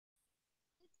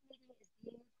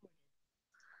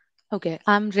Okay,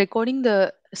 I'm recording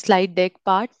the slide deck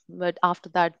part, but after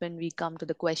that, when we come to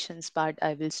the questions part,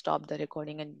 I will stop the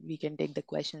recording and we can take the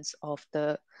questions of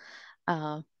the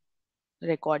uh,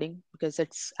 recording because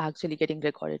it's actually getting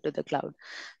recorded to the cloud.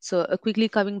 So, quickly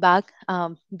coming back,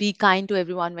 be kind to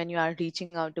everyone when you are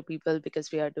reaching out to people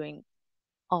because we are doing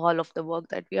all of the work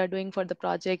that we are doing for the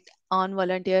project on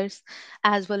volunteers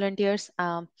as volunteers.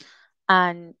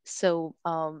 And so,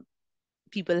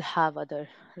 people have other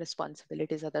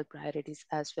responsibilities, other priorities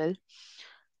as well.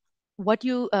 What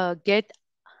you get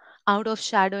out of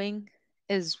shadowing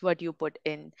is what you put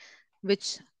in,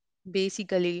 which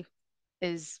basically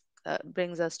is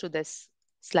brings us to this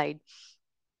slide.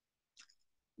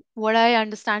 What I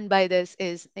understand by this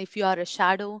is if you are a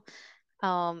shadow,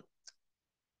 um,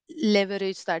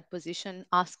 leverage that position,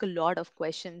 ask a lot of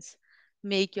questions,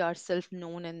 make yourself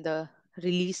known in the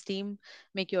release team,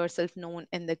 make yourself known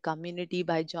in the community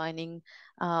by joining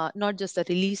not just the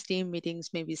release team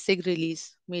meetings, maybe SIG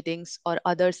release meetings or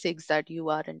other SIGs that you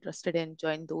are interested in,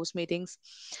 join those meetings,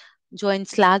 join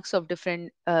Slacks of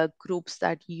different groups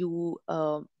that you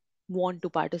want to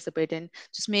participate in.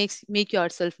 Just make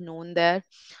yourself known there.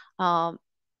 Um,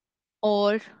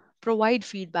 or provide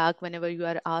feedback whenever you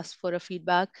are asked for a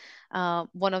feedback.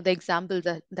 One of the examples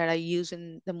that I used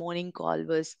in the morning call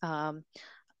was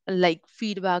like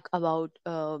feedback about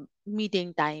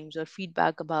meeting times or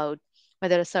feedback about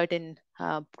whether a certain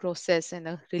process in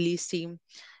a release team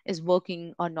is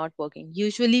working or not working.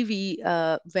 Usually,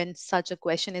 when such a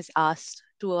question is asked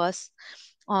to us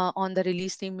on the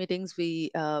release team meetings,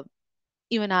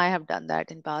 even I have done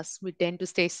that in past. We tend to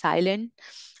stay silent,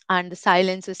 and the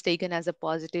silence is taken as a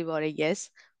positive or a yes,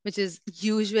 which is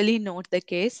usually not the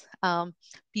case.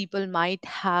 People might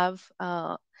have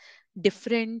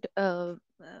different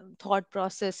thought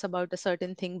process about a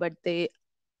certain thing, but they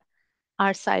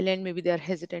are silent. Maybe they're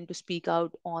hesitant to speak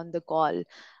out on the call.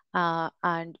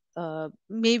 And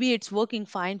maybe it's working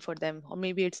fine for them, or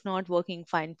maybe it's not working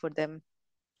fine for them.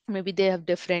 Maybe they have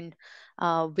different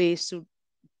ways to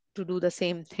do the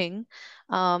same thing.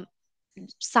 Um,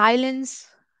 Silence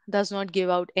does not give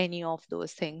out any of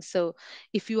those things. So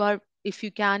if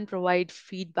you can provide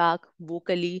feedback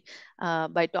vocally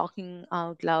by talking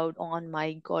out loud on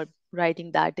mic or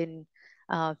writing that in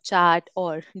chat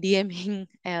or DMing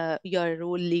your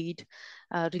role lead,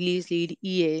 release lead,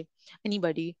 EA,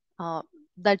 anybody,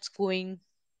 that's going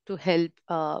to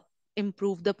help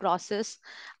improve the process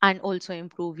and also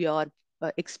improve your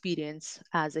experience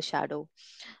as a shadow.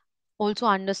 Also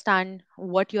understand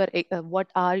what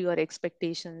are your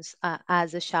expectations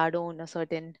as a shadow in a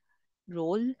certain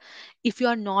role. If you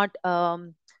are not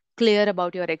clear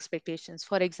about your expectations,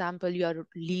 for example, your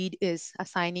lead is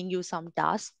assigning you some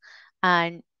tasks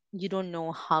and you don't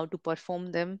know how to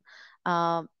perform them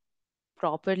uh,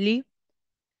 properly,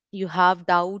 you have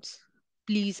doubts,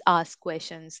 please ask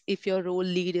questions. If your role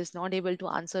lead is not able to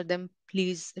answer them,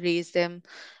 please raise them.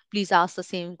 Please ask the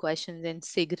same questions in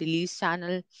SIG release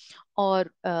channel, or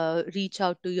reach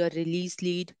out to your release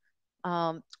lead,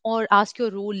 or ask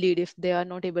your role lead if they are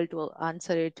not able to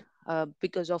answer it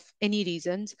because of any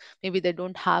reasons. Maybe they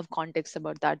don't have context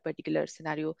about that particular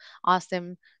scenario. Ask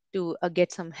them to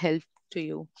get some help to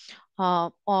you,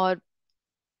 or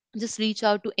just reach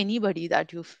out to anybody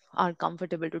that you are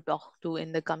comfortable to talk to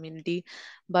in the community.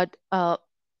 But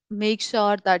make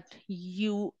sure that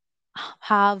you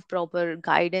have proper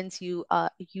guidance, you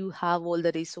have all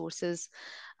the resources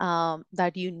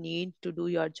that you need to do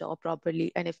your job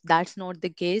properly. And if that's not the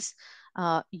case,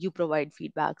 you provide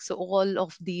feedback. So all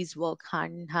of these work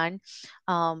hand in hand.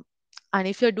 um, and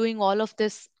if you're doing all of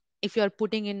this, if you're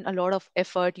putting in a lot of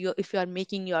effort, if you are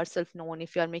making yourself known,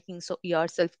 if you are making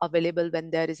yourself available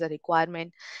when there is a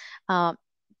requirement, uh,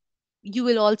 you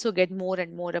will also get more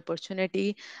and more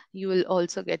opportunity. You will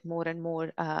also get more and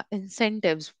more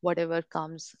incentives, whatever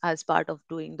comes as part of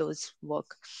doing those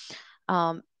work.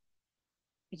 um,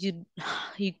 you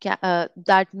you can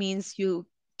that means you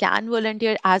can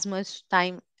volunteer as much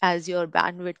time as your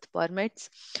bandwidth permits.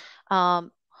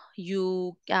 um,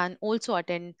 you can also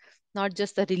attend not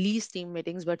just the release team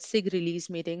meetings but SIG release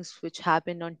meetings, which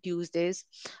happen on Tuesdays.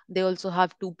 They also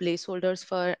have two placeholders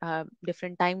for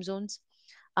different time zones.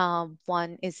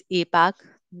 One is APAC.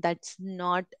 That's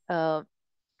not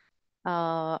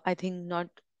I think not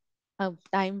a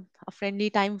friendly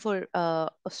time for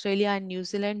Australia and New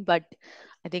Zealand, but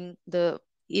I think the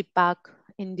APAC,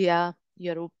 India,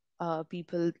 Europe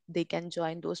people, they can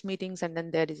join those meetings, and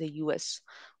then there is a US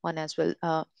one as well.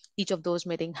 Each of those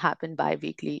meetings happen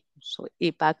bi-weekly. So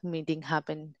APAC meeting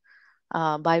happen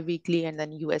bi-weekly, and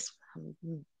then US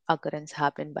occurrence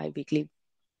happen bi-weekly.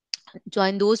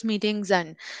 Join those meetings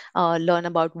and learn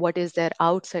about what is there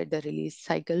outside the release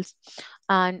cycles.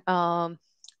 And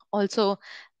also,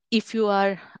 if you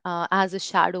are as a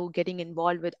shadow getting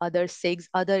involved with other SIGs,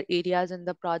 other areas in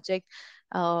the project,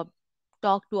 uh,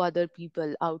 talk to other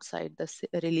people outside the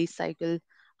release cycle.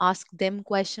 Ask them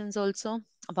questions also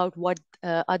about what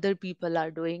other people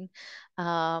are doing,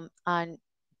 and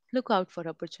look out for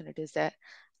opportunities there.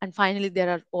 And finally, there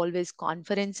are always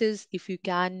conferences. If you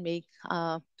can make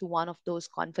to one of those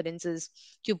conferences,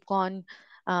 KubeCon,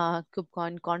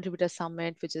 KubeCon Contributor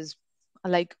Summit, which is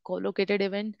like co-located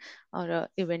event, or a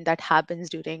event that happens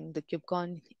during the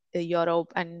KubeCon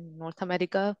Europe and North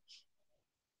America,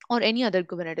 or any other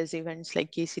Kubernetes events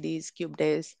like KCDs, Cube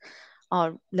Days,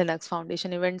 or Linux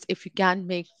Foundation events. If you can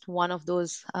make one of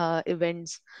those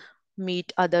events,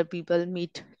 meet other people,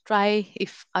 try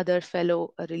if other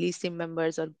fellow release team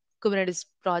members or Kubernetes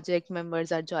project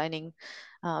members are joining,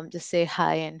 just say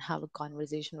hi and have a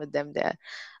conversation with them there.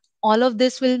 All of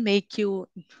this will make you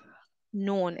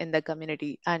known in the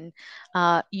community, and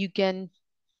you can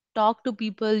talk to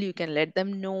people, you can let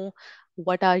them know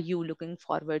what are you looking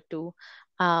forward to,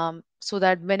 so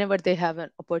that whenever they have an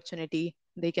opportunity,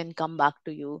 they can come back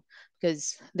to you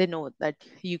because they know that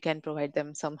you can provide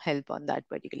them some help on that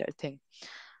particular thing.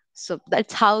 So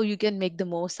that's how you can make the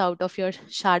most out of your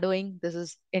shadowing. This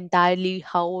is entirely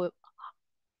how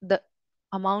the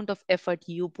amount of effort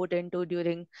you put into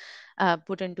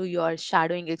your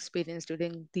shadowing experience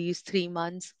during these 3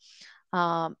 months,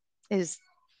 um, is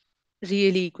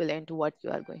really equivalent to what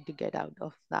you are going to get out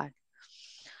of that.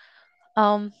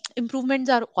 Improvements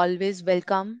are always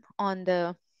welcome on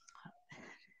the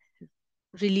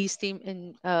release team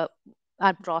in our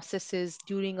processes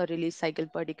during a release cycle,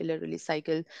 particular release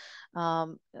cycle.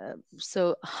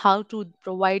 So how to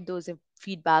provide those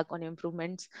feedback on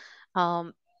improvements.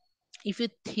 Um, if you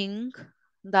think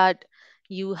that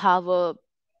you have a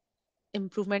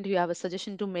improvement, you have a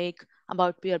suggestion to make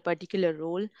about your particular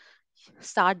role,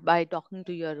 start by talking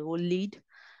to your role lead.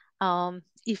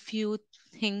 If you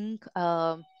think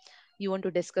you want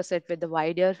to discuss it with the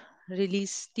wider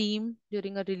release team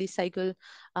during a release cycle,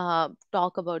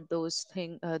 talk about those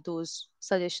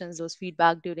suggestions, those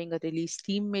feedback during a release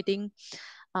team meeting.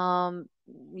 um,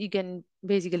 you can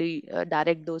basically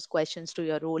direct those questions to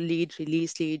your role lead,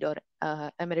 release lead, or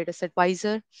emeritus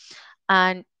advisor.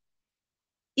 And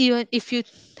even if you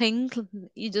think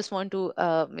you just want to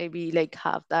maybe like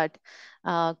have that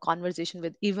conversation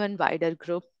with even wider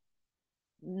group,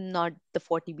 not the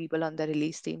 40 people on the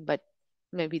release team, but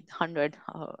maybe 100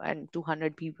 and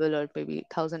 200 people, or maybe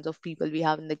thousands of people we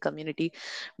have in the community,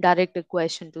 direct a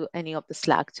question to any of the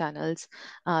Slack channels,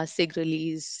 SIG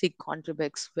release, SIG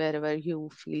contribux, wherever you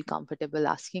feel comfortable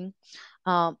asking.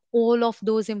 All of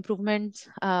those improvements,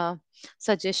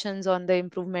 suggestions on the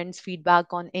improvements, feedback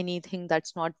on anything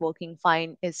that's not working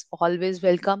fine is always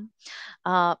welcome.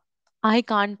 uh, I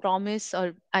can't promise,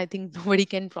 or I think nobody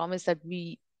can promise that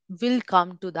we will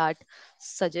come to that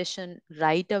suggestion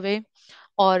right away,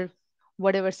 or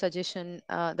whatever suggestion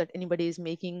that anybody is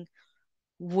making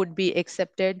would be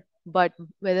accepted. But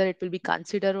whether it will be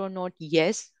considered or not,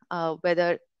 yes.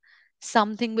 Whether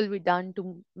something will be done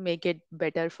to make it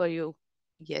better for you,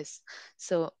 yes.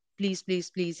 So please, please,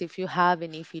 please, if you have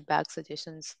any feedback,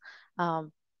 suggestions,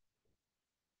 um,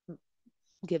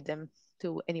 give them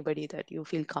to anybody that you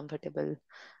feel comfortable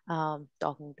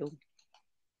talking to.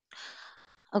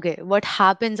 Okay, what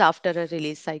happens after a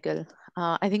release cycle?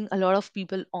 I think a lot of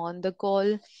people on the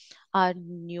call are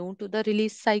new to the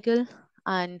release cycle,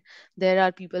 and there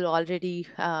are people already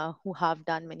who have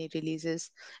done many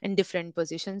releases in different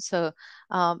positions. So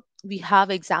we have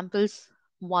examples.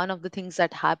 One of the things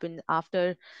that happened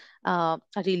after a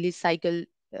release cycle,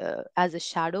 as a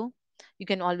shadow, you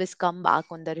can always come back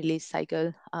on the release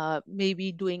cycle,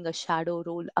 maybe doing a shadow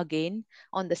role again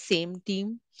on the same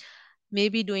team,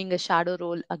 maybe doing a shadow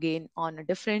role again on a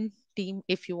different team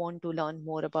if you want to learn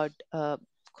more about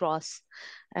cross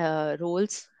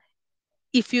roles.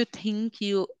 If you think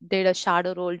you did a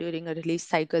shadow role during a release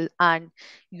cycle and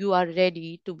you are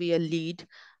ready to be a lead,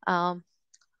 um,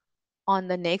 on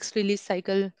the next release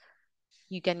cycle,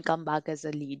 you can come back as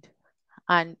a lead.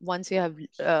 And once you have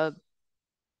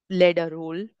led a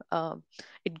role,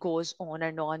 it goes on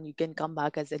and on. You can come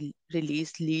back as a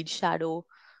release lead shadow,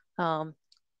 um,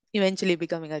 eventually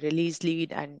becoming a release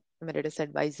lead and emeritus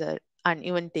advisor, and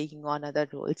even taking on other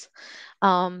roles.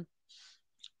 Um,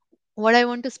 what I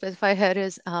want to specify here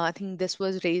is, I think this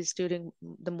was raised during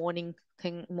the morning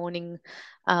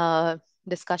uh,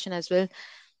 discussion as well.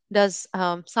 Does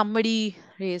somebody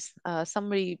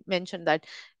mentioned that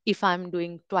if I'm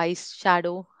doing twice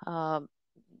shadow,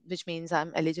 which means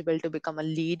I'm eligible to become a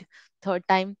lead third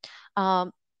time.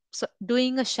 Um, so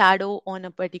doing a shadow on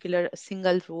a particular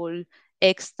single role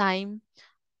X time,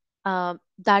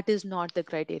 that is not the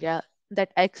criteria.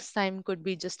 That X time could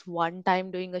be just one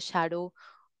time doing a shadow,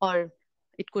 or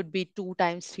it could be two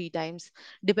times, three times,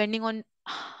 depending on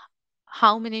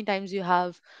how many times you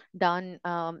have done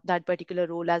that particular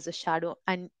role as a shadow,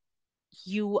 and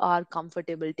you are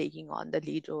comfortable taking on the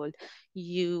lead role.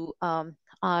 You are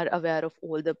aware of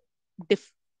all the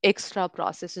extra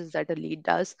processes that a lead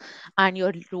does, and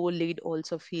your role lead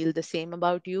also feel the same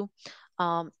about you.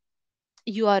 Um,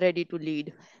 you are ready to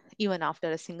lead even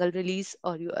after a single release,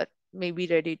 or you are maybe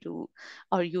ready to,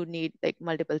 or you need like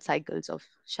multiple cycles of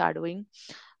shadowing.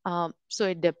 So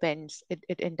it depends,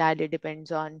 it entirely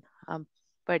depends on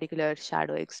particular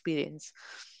shadow experience.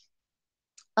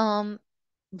 um,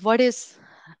 what is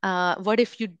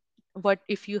what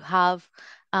if you have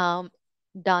um,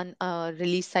 done a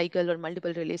release cycle or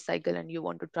multiple release cycle and you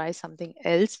want to try something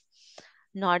else,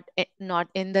 not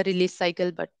in the release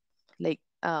cycle, but like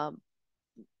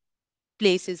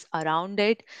places around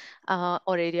it,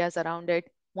 or areas around it.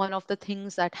 One of the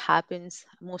things that happens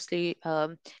mostly,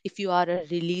 if you are a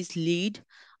release lead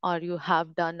or you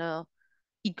have done a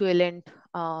equivalent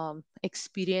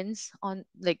experience on,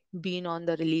 like being on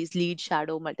the release lead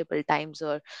shadow multiple times,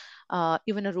 or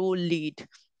even a role lead,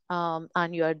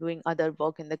 and you are doing other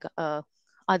work in the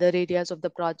other areas of the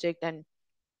project, and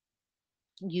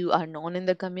you are known in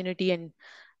the community, and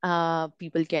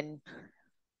people can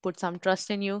put some trust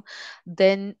in you,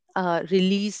 then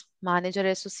release manager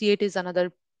associate is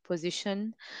another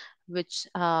position which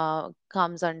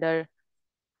comes under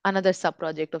another sub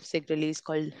project of SIG release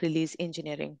called release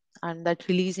engineering. And that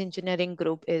release engineering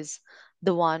group is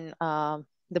the one,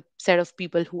 the set of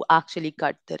people who actually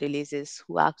cut the releases,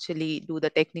 who actually do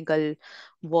the technical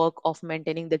work of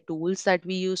maintaining the tools that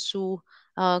we use to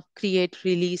create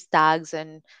release tags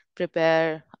and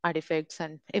prepare artifacts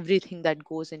and everything that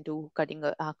goes into cutting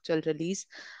an actual release.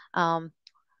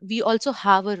 We also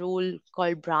have a role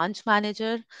called branch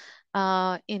manager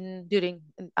in during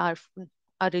our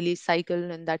release cycle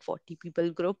in that 40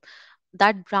 people group.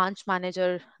 That branch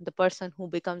manager, the person who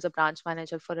becomes a branch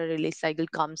manager for a release cycle,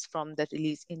 comes from the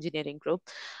release engineering group.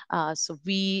 So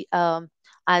we,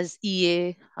 as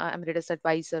EA, emeritus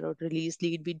advisor or release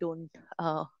lead, we don't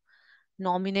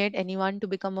nominate anyone to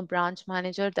become a branch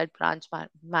manager. That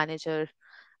manager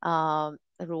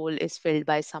role is filled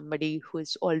by somebody who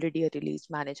is already a release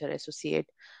manager associate,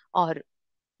 or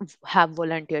have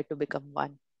volunteered to become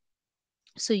one.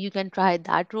 So you can try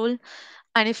that role.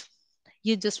 And if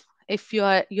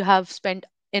you have spent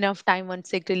enough time on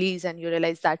sick release and you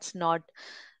realize that's not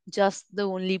just the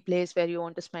only place where you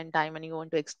want to spend time and you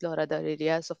want to explore other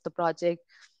areas of the project,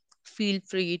 feel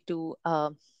free to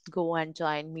go and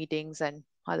join meetings and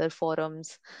other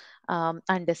forums,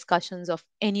 and discussions of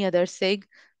any other SIG.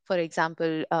 For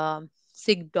example,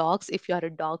 SIG docs, if you are a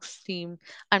docs team,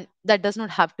 and that does not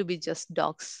have to be just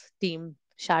docs team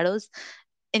shadows,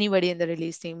 anybody in the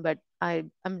release team, but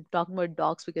I'm talking about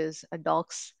docs because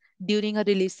docs during a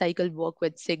release cycle work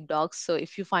with SIG docs. So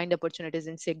if you find opportunities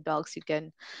in SIG docs, you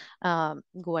can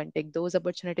go and take those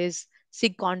opportunities.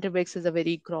 SIG contributes is a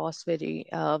very cross, very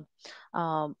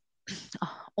um,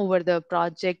 over the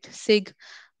project SIG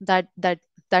that that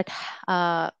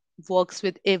uh, works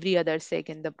with every other SIG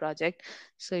in the project.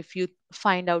 So if you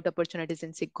find out opportunities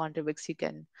in SIG contributes, you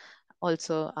can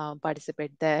also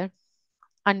participate there.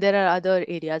 And there are other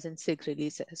areas in SIG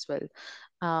release as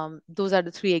well. Those are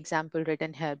the three examples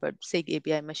written here, but SIG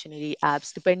API machinery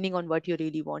apps, depending on what you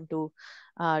really want to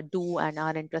do and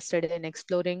are interested in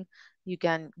exploring, you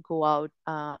can go out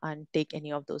and take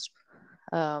any of those,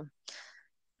 uh,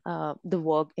 the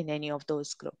work in any of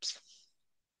those groups.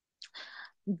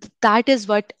 That is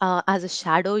what, as a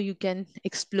shadow, you can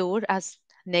explore as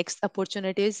next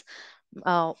opportunities.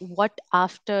 What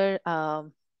after?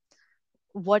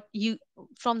 What you,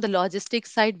 from the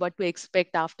logistics side, what to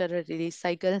expect after a release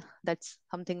cycle, that's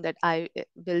something that I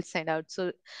will send out.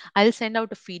 So I'll send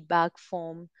out a feedback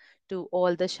form to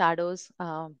all the shadows,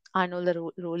 and all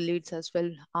the role leads as well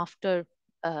after,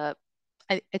 uh,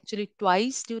 actually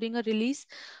twice during a release.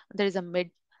 There is a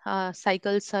mid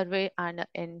cycle survey and an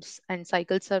end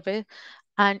cycle survey.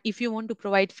 And if you want to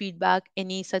provide feedback,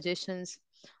 any suggestions,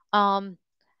 um,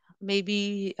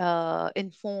 maybe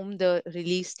inform the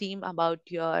release team about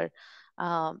your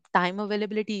time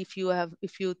availability. If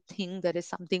you think there is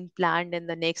something planned in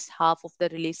the next half of the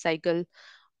release cycle,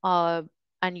 uh,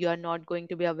 and you are not going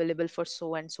to be available for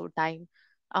so and so time,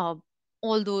 uh,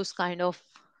 all those kind of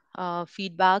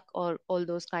feedback, or all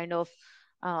those kind of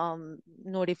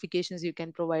notifications, you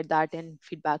can provide that in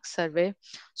feedback survey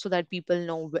so that people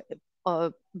know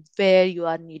where you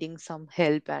are needing some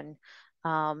help, and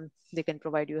they can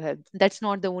provide you help. That's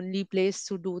not the only place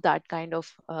to do that kind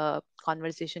of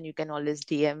conversation. You can always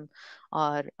DM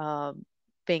or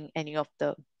ping any of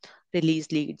the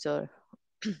release leads, or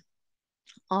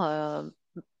uh,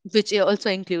 which also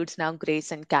includes now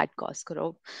Grace and Kat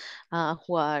Cosgrove,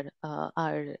 who are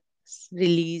our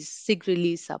SIG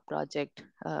release sub project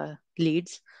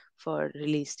leads for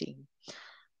release team.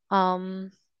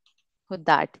 Um, with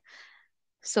that,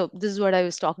 so this is what I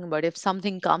was talking about. If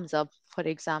something comes up, for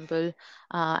example,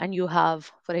 and you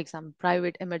have, for example,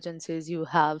 private emergencies, you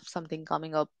have something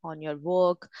coming up on your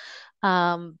work,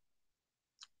 um,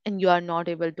 and you are not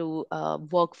able to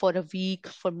work for a week,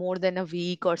 for more than a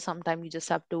week, or sometime you just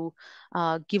have to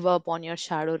give up on your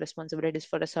shadow responsibilities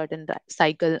for a certain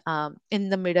cycle, in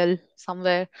the middle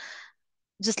somewhere,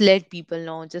 just let people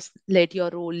know, just let your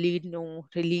role lead know,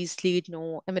 release lead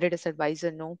know, emeritus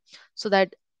advisor know, so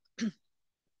that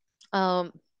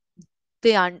um,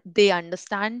 they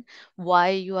understand why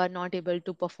you are not able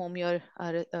to perform your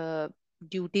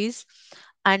duties,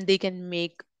 and they can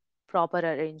make proper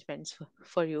arrangements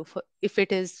for you. For if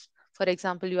it is, for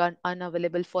example, you are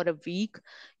unavailable for a week,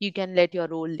 you can let your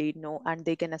role lead know, and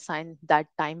they can assign that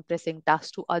time pressing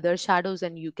task to other shadows,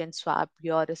 and you can swap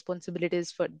your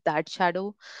responsibilities for that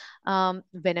shadow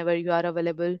whenever you are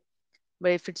available.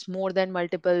 But if it's more than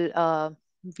multiple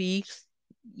weeks,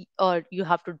 or you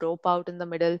have to drop out in the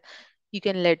middle, you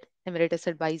can let emeritus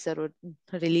advisor or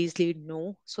release lead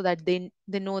know, so that they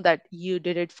know that you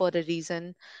did it for a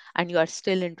reason, and you are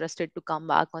still interested to come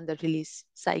back on the release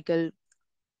cycle,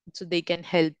 so they can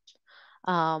help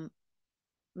um,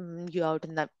 you out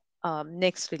in the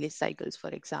next release cycles, for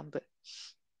example.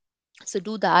 So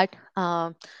do that,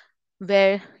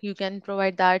 where you can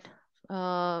provide that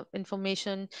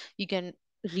information. You can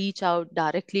reach out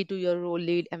directly to your role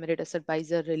lead, emeritus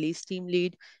advisor, release team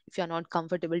lead. If you're not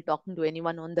comfortable talking to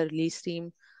anyone on the release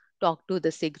team, talk to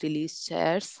the SIG release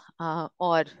chairs,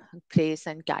 or Grace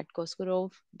and Kat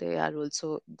Koskarov. They are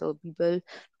also the people to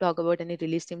talk about any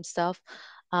release team stuff.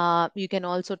 You can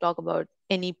also talk about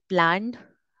any planned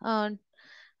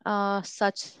uh,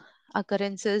 such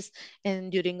occurrences in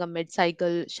during a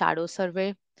mid-cycle shadow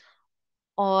survey,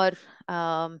 or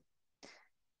um,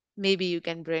 maybe you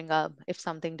can bring up if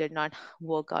something did not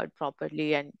work out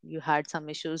properly and you had some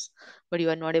issues, but you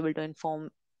are not able to inform.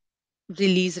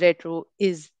 Release retro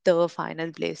is the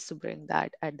final place to bring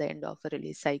that at the end of a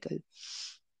release cycle.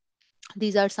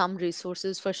 These are some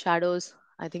resources for shadows.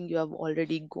 I think you have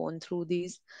already gone through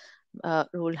these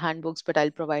role handbooks, but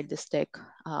I'll provide this deck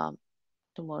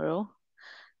tomorrow.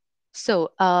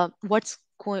 So,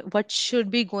 what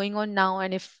should be going on now,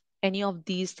 and if any of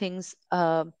these things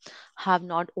have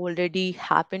not already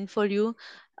happened for you,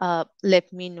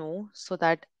 let me know, so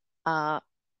that uh,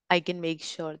 I can make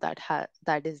sure that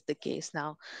that is the case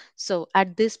now. So,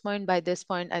 at this point, by this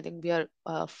point, I think we are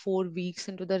 4 weeks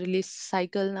into the release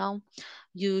cycle now.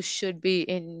 You should be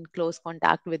in close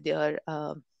contact with your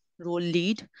role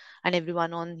lead and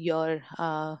everyone on your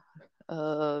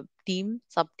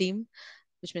sub team,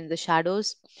 which means the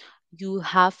shadows. You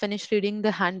have finished reading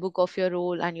the handbook of your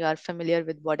role, and you are familiar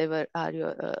with whatever are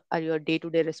your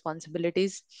day-to-day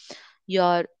responsibilities.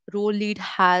 Your role lead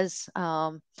has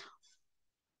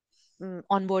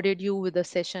onboarded you with a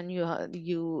session.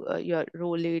 Your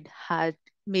role lead had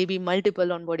maybe multiple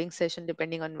onboarding session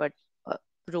depending on what uh,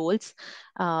 roles.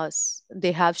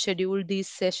 They have scheduled these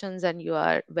sessions, and you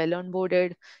are well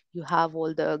onboarded. You have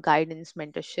all the guidance,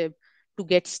 mentorship to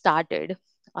get started.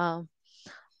 Um,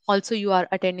 Also, you are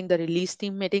attending the release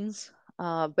team meetings,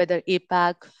 whether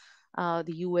APAC,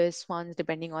 the US ones,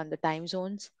 depending on the time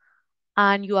zones.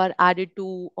 And you are added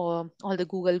to all the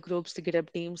Google groups, the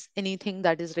GitHub teams, anything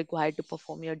that is required to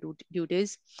perform your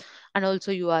duties. And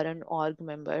also, you are an org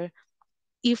member.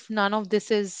 If none of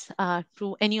this is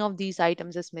true, any of these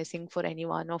items is missing for any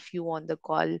one of you on the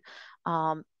call,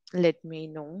 um, let me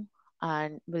know,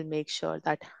 and we'll make sure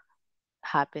that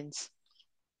happens.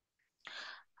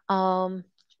 Um,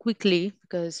 Quickly,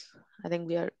 because I think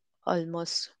we are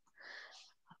almost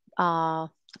uh,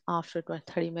 after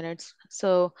 30 minutes.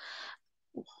 So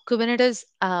Kubernetes,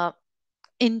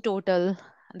 in total,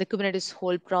 the Kubernetes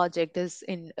whole project is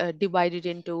divided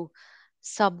into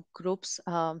subgroups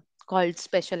called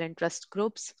special interest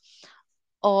groups,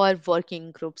 or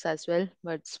working groups as well.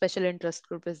 But special interest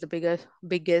group is the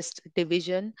biggest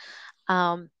division.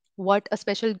 What a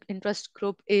special interest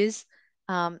group is,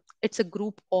 it's a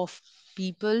group of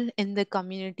people in the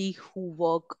community who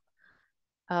work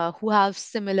who have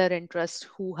similar interests,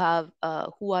 who are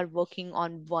working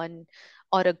on one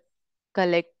or a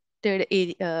collected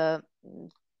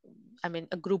I mean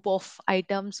a group of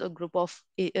items, a group of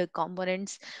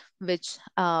components which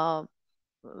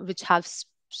have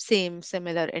same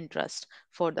similar interest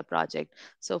for the project.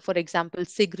 So for example,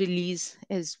 SIG release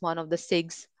is one of the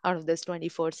SIGs out of this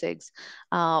 24 SIGs,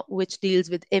 which deals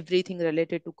with everything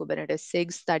related to Kubernetes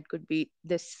SIGs. That could be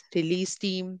this release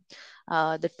team,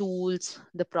 the tools,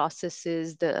 the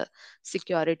processes, the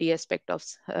security aspect of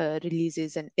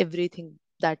releases, and everything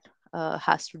that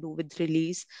has to do with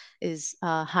release is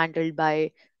handled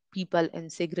by people in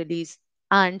SIG release,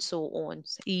 and so on.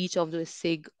 So each of the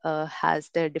SIG has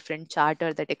their different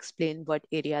charter that explain what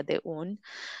area they own.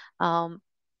 Um,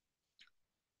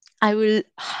 I will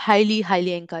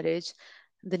highly encourage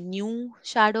the new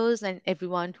shadows and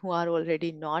everyone who are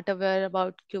already not aware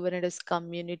about Kubernetes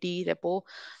community repo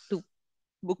to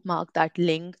bookmark that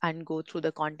link and go through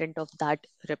the content of that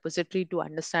repository to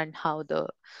understand how the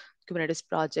Kubernetes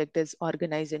project is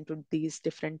organized into these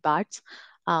different parts.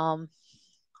 Um,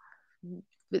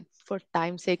 for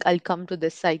time's sake, I'll come to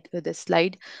this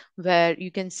slide where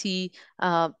you can see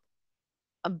a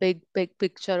big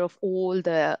picture of all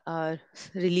the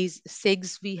release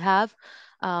SIGs we have.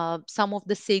 Some of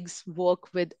the SIGs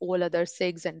work with all other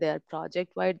SIGs and they are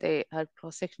project wide. They are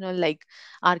cross-sectional, like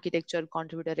architecture,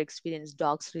 contributor experience,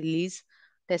 docs, release,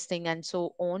 testing, and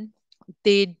so on.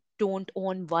 They don't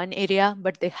own one area,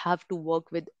 but they have to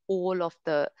work with all of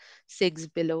the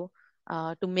SIGs below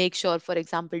to make sure, for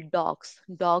example, docs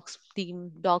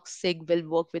SIG will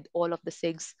work with all of the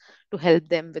SIGs to help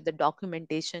them with the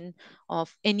documentation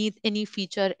of any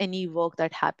feature, any work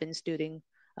that happens during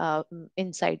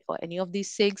inside or any of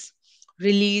these SIGs.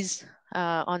 Release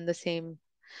on the same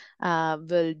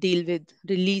will deal with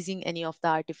releasing any of the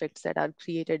artifacts that are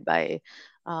created by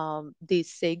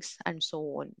these SIGs and so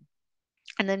on.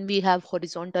 And then we have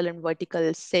horizontal and vertical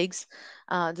SIGs.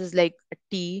 This is like a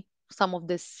T. Some of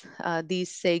these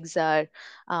SIGs are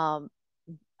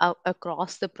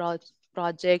across the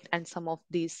project, and some of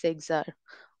these SIGs are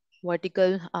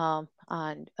vertical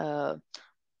and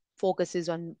focuses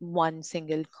on one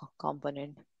single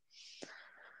component.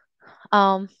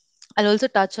 Um, I'll also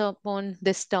touch upon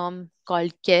this term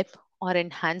called KEP, or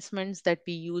enhancements, that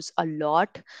we use a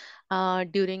lot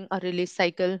during a release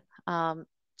cycle.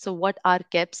 So what are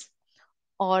KEPs,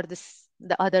 or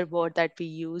the other word that we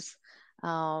use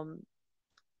um,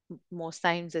 most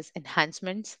times is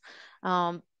enhancements.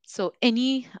 So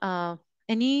any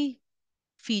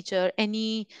feature,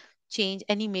 any change,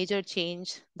 any major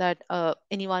change that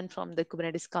anyone from the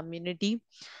Kubernetes community,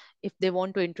 if they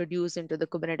want to introduce into the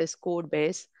Kubernetes code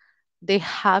base, they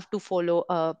have to follow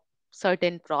a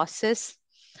certain process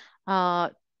uh,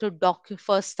 to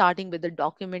first starting with the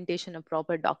documentation, a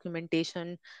proper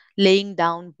documentation, laying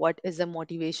down what is the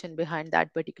motivation behind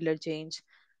that particular change.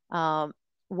 Um,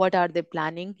 what are they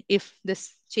planning? If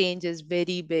this change is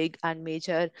very big and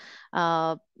major,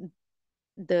 uh,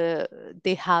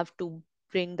 they have to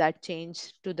bring that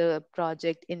change to the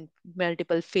project in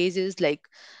multiple phases, like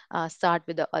start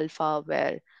with the alpha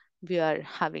where we are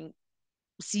having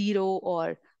zero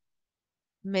or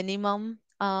minimum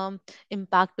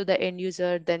impact to the end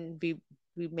user. Then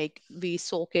we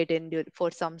soak it in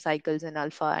for some cycles in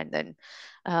alpha, and then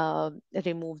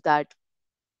remove that,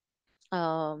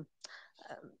 um,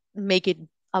 make it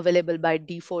available by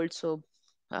default, so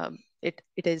it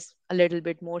is a little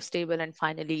bit more stable. And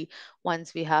finally,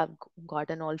 once we have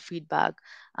gotten all feedback,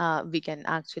 we can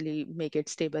actually make it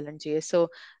stable in JS. So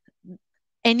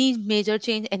any major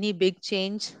change, any big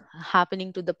change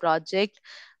happening to the project,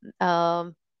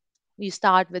 um, you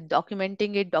start with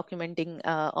documenting it, documenting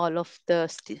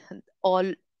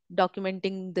all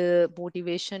documenting the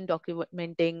motivation,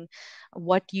 documenting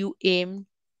what you aim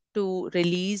to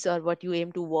release or what you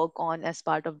aim to work on as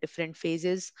part of different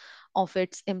phases of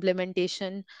its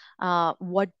implementation,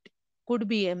 what could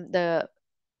be the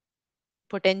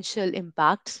potential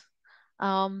impacts,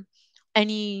 um,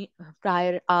 any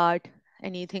prior art,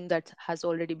 anything that has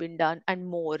already been done, and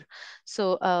more.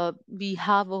 So we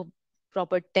have a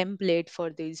proper template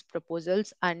for these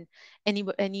proposals, and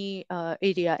any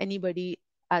area, anybody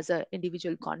as an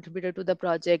individual contributor to the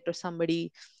project, or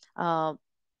somebody uh,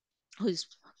 who's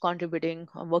contributing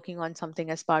or working on something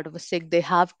as part of a SIG, they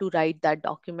have to write that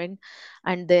document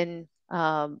and then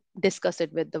discuss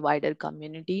it with the wider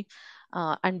community.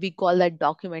 And we call that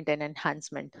document an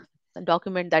enhancement. A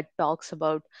document that talks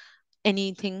about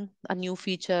anything, a new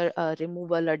feature, a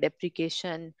removal or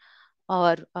deprecation,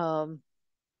 or a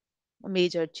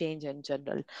major change in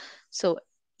general. So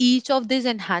each of these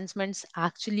enhancements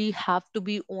actually have to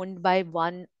be owned by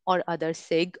one or other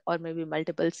SIG or maybe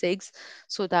multiple SIGs,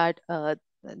 so that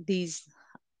these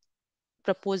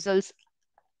proposals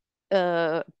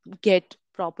uh, get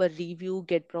proper review,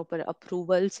 get proper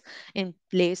approvals in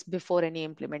place before any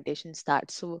implementation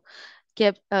starts. So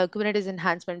Kubernetes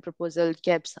enhancement proposal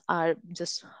KEPs are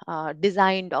just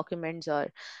design documents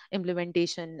or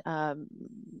implementation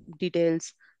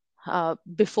details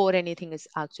before anything is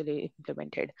actually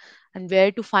implemented. And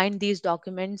where to find these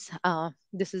documents?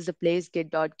 This is the place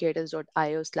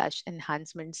git.gatus.io slash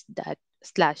enhancements that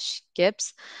slash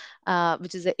KEPs,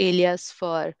 which is the alias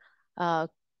for uh,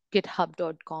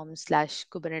 github.com slash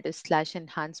Kubernetes slash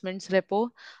enhancements repo.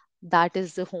 That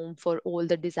is the home for all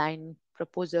the design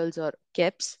proposals or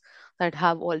KEPs that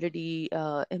have already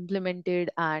implemented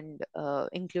and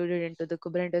included into the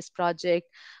Kubernetes project,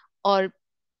 or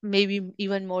maybe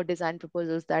even more design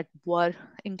proposals that were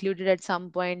included at some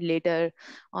point later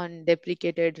on,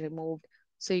 deprecated, removed.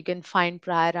 So you can find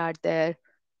prior art there.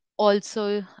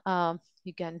 Also,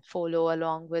 you can follow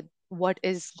along with what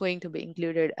is going to be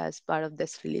included as part of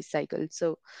this release cycle.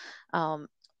 So um,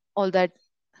 all that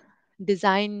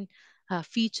design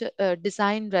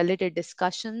design related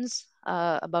discussions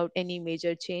about any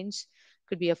major change,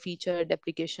 could be a feature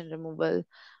deprecation, removal.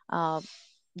 uh,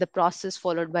 the process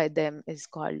followed by them is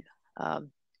called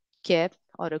um, KEP,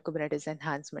 or a Kubernetes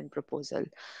enhancement proposal,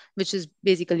 which is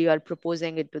basically you are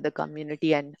proposing it to the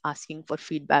community and asking for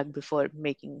feedback before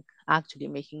actually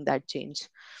making that change.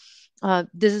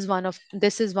 This is one of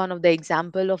the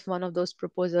example of one of those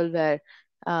proposal where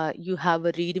you have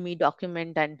a README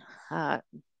document, and uh,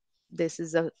 this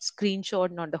is a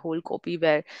screenshot, not the whole copy,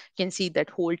 where you can see that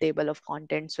whole table of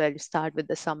contents where you start with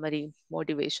the summary,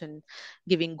 motivation,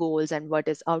 giving goals, and what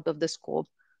is out of the scope,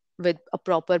 with a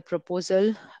proper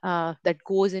proposal that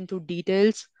goes into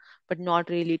details but not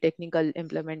really technical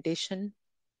implementation,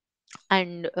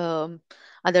 and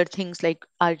other things like,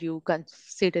 are you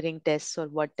considering tests or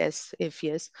what tests, if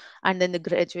yes, and then the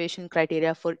graduation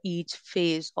criteria for each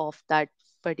phase of that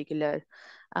particular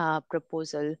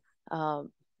proposal. uh,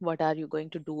 what are you going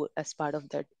to do as part of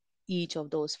that, each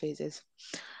of those phases?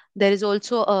 There is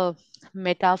also a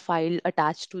meta file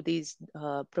attached to these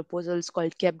proposals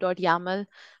called kep.yaml,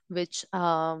 which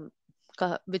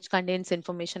which contains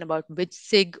information about which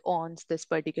SIG owns this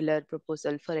particular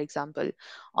proposal, for example,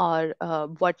 or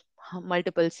what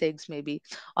multiple SIGs maybe,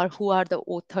 or who are the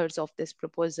authors of this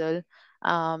proposal,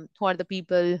 who are the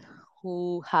people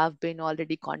who have been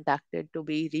already contacted to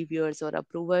be reviewers or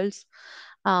approvals.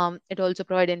 It also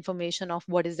provides information of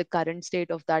what is the current state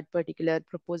of that particular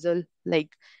proposal, like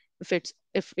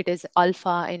if it is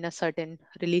alpha in a certain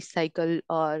release cycle,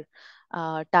 or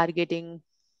targeting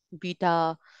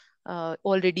beta,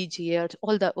 already GA,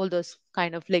 all those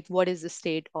kind of, like, what is the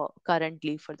state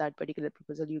currently for that particular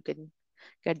proposal. You can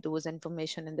get those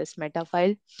information in this meta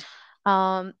file.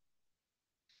 Um,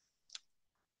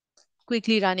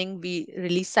 Quickly running the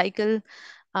release cycle.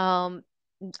 Um,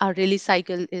 our release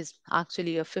cycle is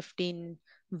actually a 15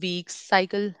 weeks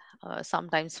cycle,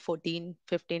 sometimes 14,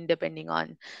 15, depending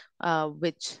on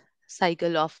which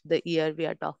cycle of the year we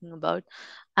are talking about.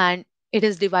 And it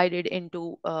is divided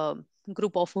into a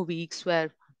group of weeks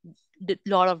where a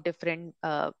lot of different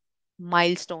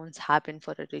milestones happen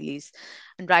for a release.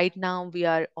 And right now we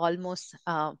are almost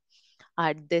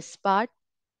at this part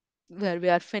where we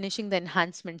are finishing the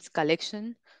enhancements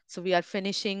collection. So we are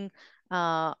finishing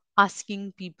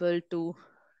asking people to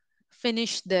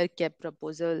finish their KEP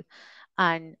proposal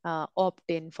and opt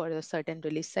in for a certain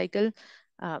release cycle,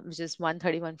 which is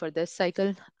 131 for this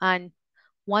cycle. And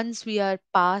once we are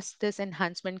past this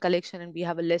enhancement collection and we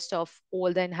have a list of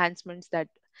all the enhancements that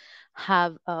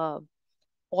have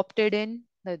opted in,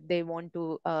 that they want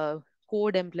to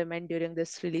code implement during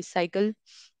this release cycle,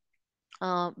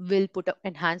 we'll put up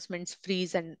enhancements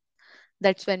freeze, and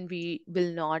that's when we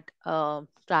will not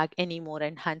track any more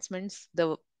enhancements.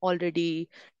 The already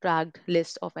tracked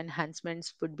list of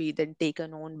enhancements would be then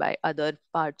taken on by other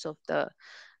parts of the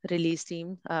release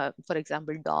team, for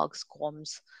example, docs,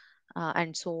 comms,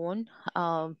 and so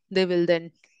on. They will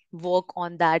then work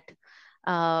on that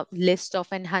list of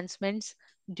enhancements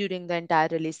during the entire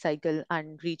release cycle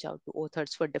and reach out to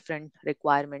authors for different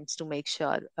requirements to make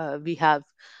sure we have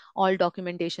all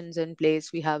documentations in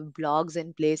place, we have blogs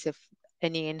in place if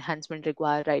any enhancement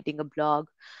require writing a blog,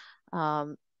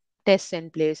 um, tests in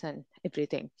place, and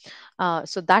everything.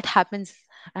 So that happens.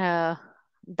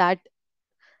 That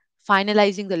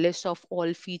Finalizing the list of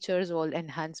all features, all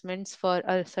enhancements for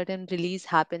a certain release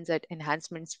happens at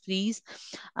enhancements freeze,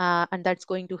 and that's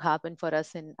going to happen for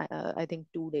us in I think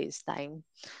 2 days time.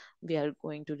 We are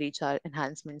going to reach our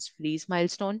enhancements freeze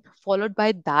milestone. Followed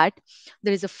by that,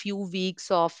 there is a few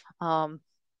weeks of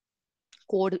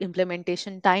code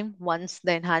implementation time. Once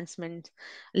the enhancement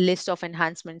list of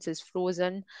enhancements is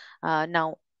frozen,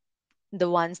 now the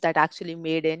ones that actually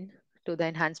made in to the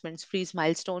enhancements freeze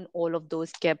milestone, all of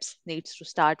those keps needs to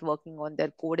start working on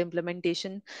their code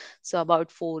implementation. So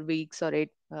about 4 weeks or eight,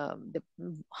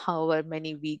 however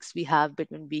many weeks we have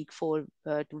between week 4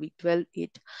 to week 12,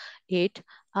 eight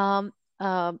um,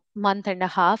 month and a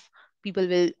half, people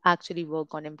will actually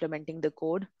work on implementing the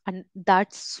code, and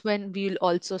that's when we will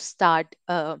also start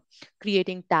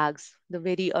creating tags, the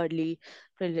very early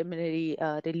preliminary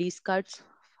release cuts,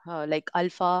 like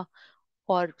alpha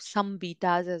or some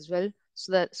betas as well,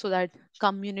 so that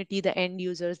community, the end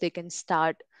users, they can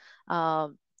start uh,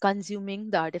 consuming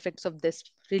the artifacts of this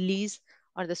release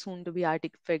or the soon to be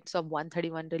artifacts of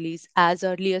 131 release as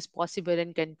early as possible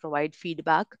and can provide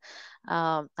feedback,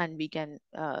 and we can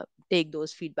take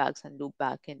those feedbacks and loop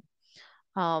back in.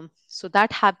 So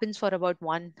that happens for about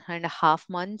 1.5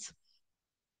 months.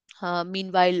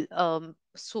 Meanwhile,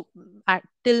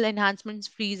 till enhancements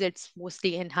freeze, it's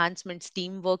mostly enhancements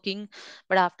team working.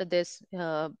 But after this,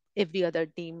 every other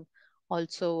team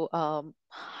also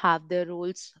have their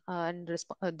roles and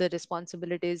the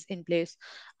responsibilities in place.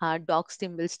 Docs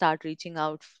team will start reaching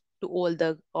out to all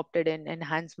the opted in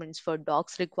enhancements for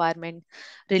docs requirement.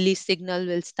 Release signal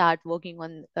will start working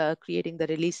on creating the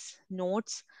release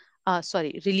notes.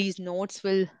 Release notes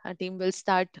will team will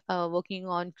start working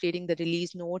on creating the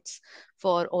release notes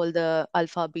for all the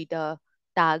alpha beta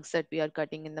tags that we are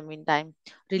cutting in the meantime.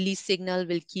 Release signal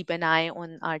will keep an eye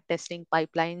on our testing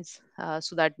pipelines,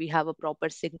 so that we have a proper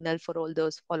signal for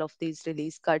all of these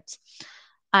release cuts,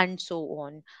 and so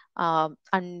on.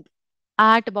 And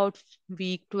at about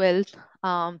week 12,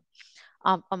 about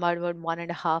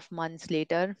 1.5 months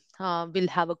later, we'll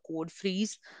have a code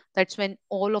freeze. That's when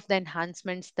all of the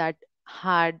enhancements that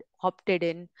had opted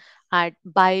in at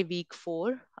by week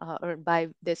 4, or by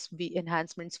this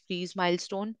enhancements freeze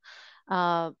milestone,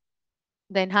 uh,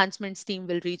 the enhancements team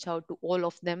will reach out to all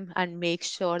of them and make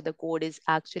sure the code is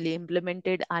actually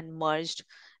implemented and merged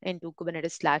into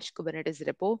Kubernetes/Kubernetes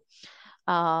repo.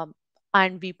 Um,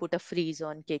 and we put a freeze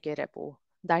on KK repo.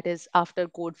 That is, after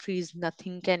code freeze,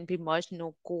 nothing can be merged,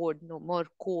 no code, no more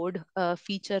code,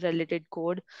 feature related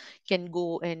code can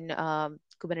go in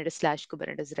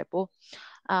Kubernetes/Kubernetes repo.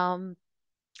 Um,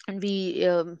 and we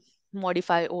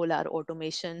modify all our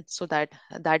automation so that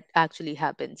that actually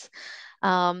happens.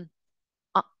 Um,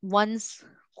 Once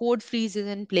code freeze is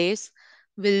in place,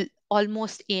 we'll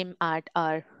almost aim at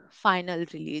our final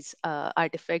release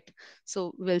artifact.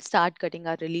 So we'll start cutting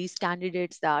our release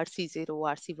candidates, the RC0,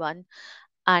 RC1,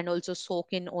 and also soak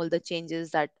in all the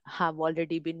changes that have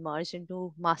already been merged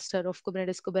into master of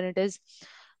Kubernetes.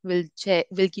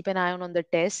 We'll keep an eye on the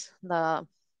tests.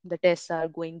 The tests are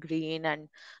going green and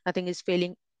nothing is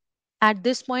failing. At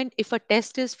this point, if a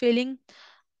test is failing,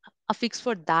 a fix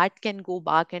for that can go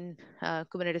back in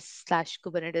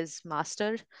Kubernetes/Kubernetes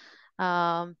master,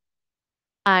 um,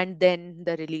 and then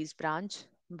the release branch.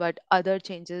 But other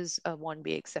changes won't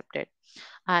be accepted.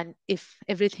 And if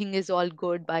everything is all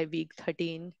good by week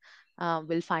 13,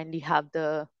 we'll finally have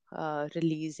the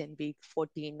release in week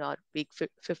 14 or week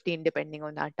 15, depending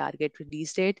on our target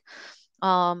release date.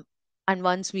 Um, and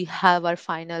once we have our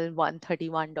final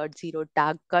 131.0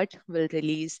 tag cut, we'll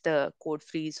release the code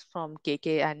freeze from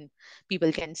KK, and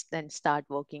people can then start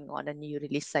working on a new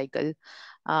release cycle,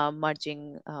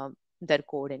 merging their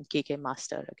code in KK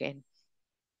master again.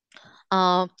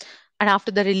 Uh, and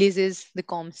after the releases, the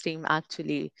comms team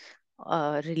actually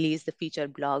release the feature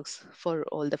blogs for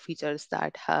all the features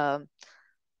that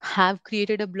have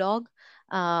created a blog,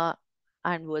 uh,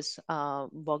 and was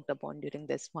worked upon during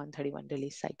this 131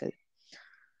 release cycle.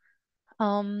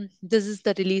 This is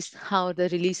the release, how the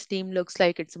release team looks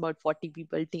like. It's about 40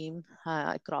 people team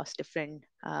across different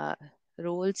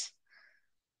roles.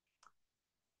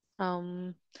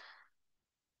 Um,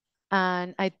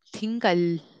 and I think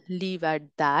I'll leave at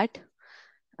that.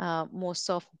 Most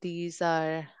of these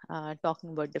are talking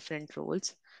about different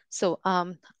roles. So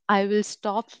I will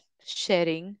stop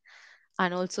sharing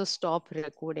and also stop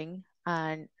recording,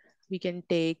 and we can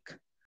take